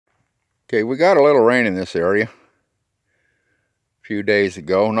Okay, we got a little rain in this area a few days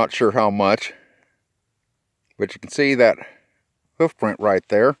ago, not sure how much, but you can see that hoof print right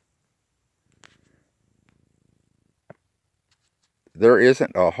there. There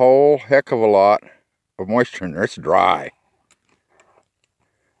isn't a whole heck of a lot of moisture in there. It's dry.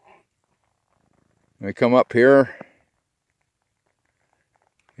 We come up here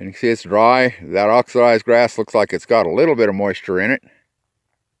and you can see it's dry. That oxidized grass looks like it's got a little bit of moisture in it.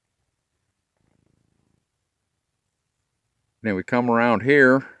 Then we come around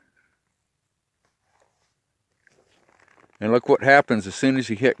here and look what happens as soon as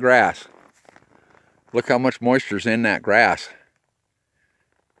you hit grass. Look how much moisture's in that grass,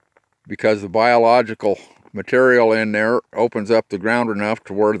 because the biological material in there opens up the ground enough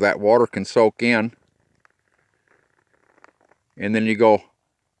to where that water can soak in. And then you go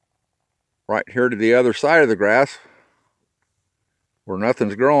right here to the other side of the grass where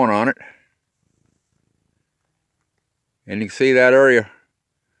nothing's growing on it. And you can see that area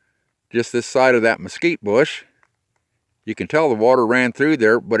just this side of that mesquite bush. You can tell the water ran through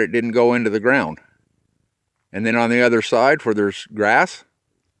there, but it didn't go into the ground. And then on the other side where there's grass,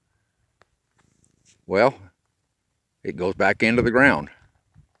 well, it goes back into the ground.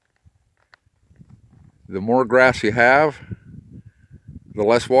 The more grass you have, the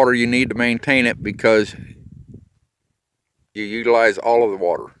less water you need to maintain it, because you utilize all of the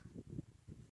water.